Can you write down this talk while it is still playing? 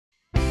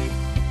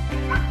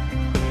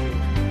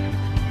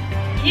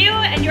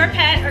and your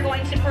pet are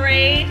going to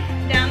parade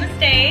down the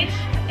stage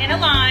in a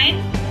line,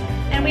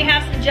 and we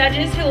have some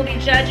judges who will be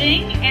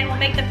judging and will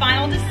make the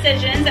final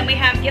decisions, and we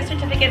have gift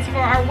certificates for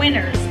our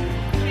winners.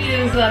 She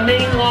is a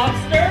Maine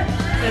lobster,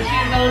 and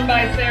she's owned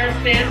by Sarah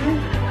Stanton.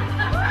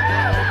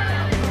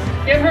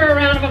 Give her a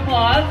round of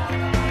applause.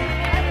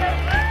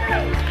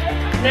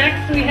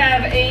 Next, we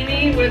have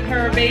Amy with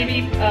her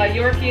baby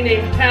Yorkie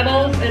named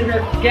Pebbles in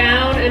her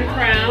gown and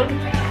crown,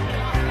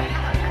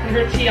 and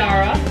her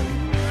tiara.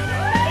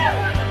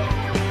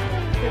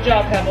 Good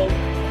job, Pebbles.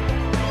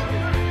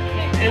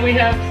 And we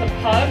have some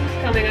pugs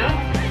coming up.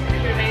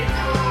 What's your name?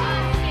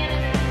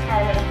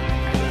 Karma.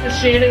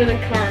 Shannon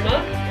and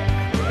Karma.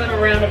 Give them a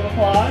round of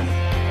applause.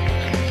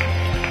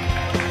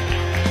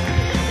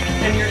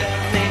 And your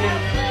name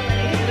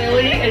is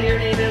Lily, and your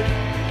name is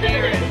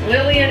Aaron.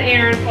 Lily and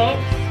Aaron,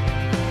 folks.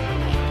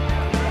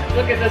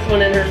 Look at this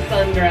one in her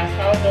sundress.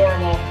 How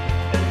adorable.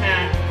 And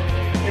hat.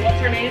 And what's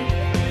her name?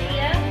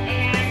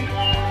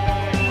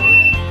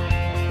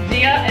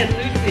 Gia and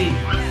Lucy.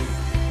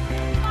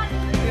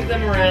 Move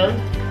them around.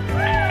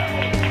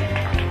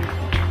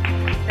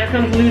 Here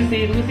comes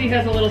Lucy. Lucy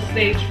has a little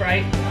stage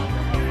fright.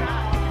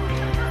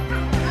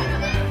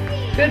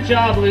 Good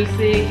job,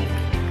 Lucy.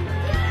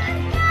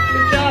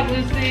 Good job,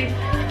 Lucy.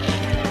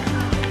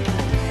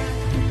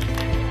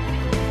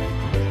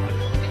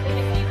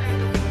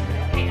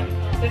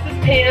 This is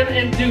Pam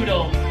and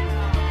Doodle.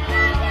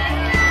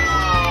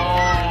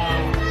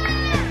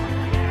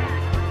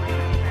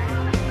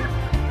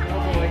 Oh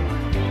boy.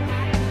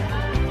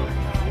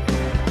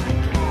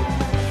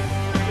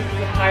 This is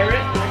a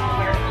pirate.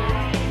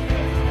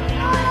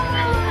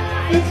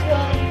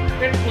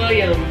 Fitz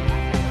William.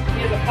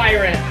 He is a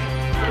pirate.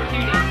 And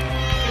cutie.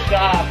 Good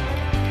job.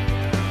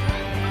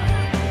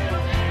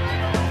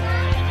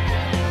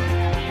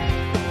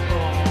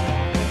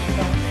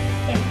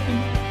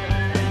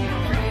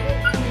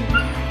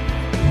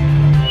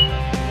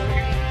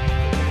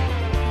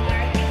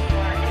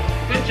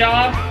 Good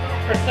job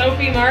for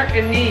Sophie, Mark,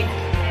 and Neek.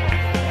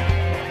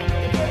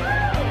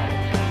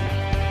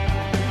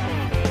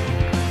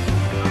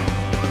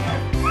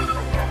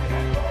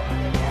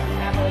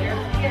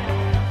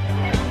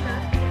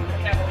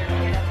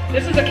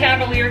 This is a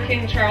Cavalier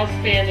King Charles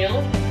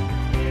Spaniel.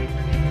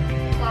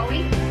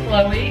 Chloe.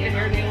 Chloe, and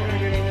your name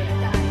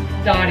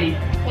is Dottie.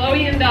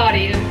 Chloe and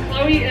Dottie. And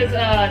Chloe is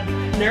a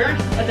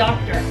nurse, a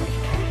doctor.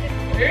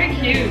 Very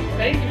cute.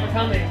 Thank you for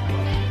coming.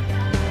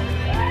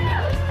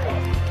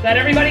 Is that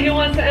everybody who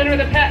wants to enter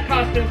the pet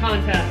costume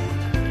contest?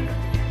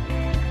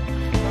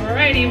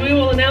 Alrighty, we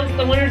will announce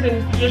the winners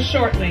in just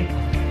shortly.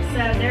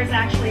 So there's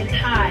actually a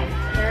tie.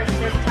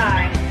 There's a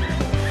tie.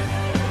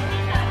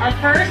 Our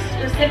first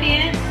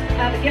recipient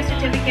of a gift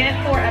certificate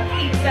for a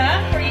pizza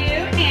for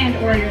you and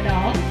or your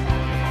dog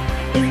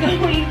is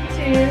going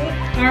to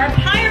our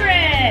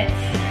pirates.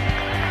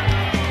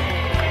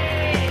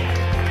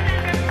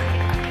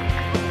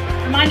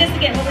 Remind us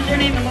again, what was your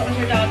name and what was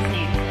your dog's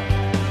name?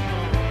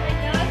 My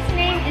dog's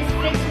name is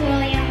Fitz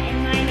William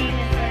and my name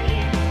is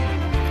Lillian.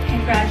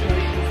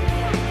 Congratulations.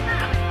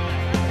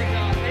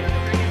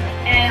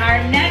 And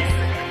our next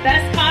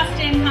Best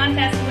Costume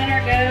Contest winner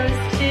goes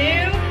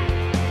to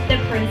the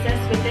princess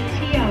with the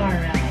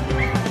tiara,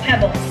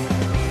 Pebbles.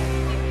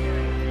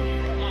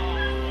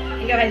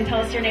 You go ahead and tell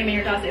us your name and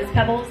your dog's name is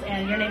Pebbles,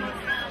 and your name is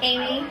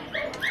Amy.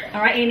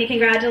 All right, Amy,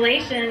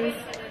 congratulations.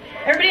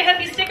 Everybody, I hope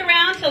you stick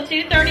around till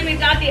 2:30. We've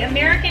got the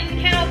American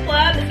Kennel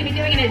Club that's going to be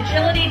doing an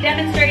agility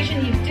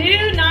demonstration you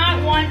do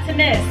not want to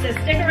miss, so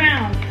stick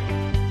around.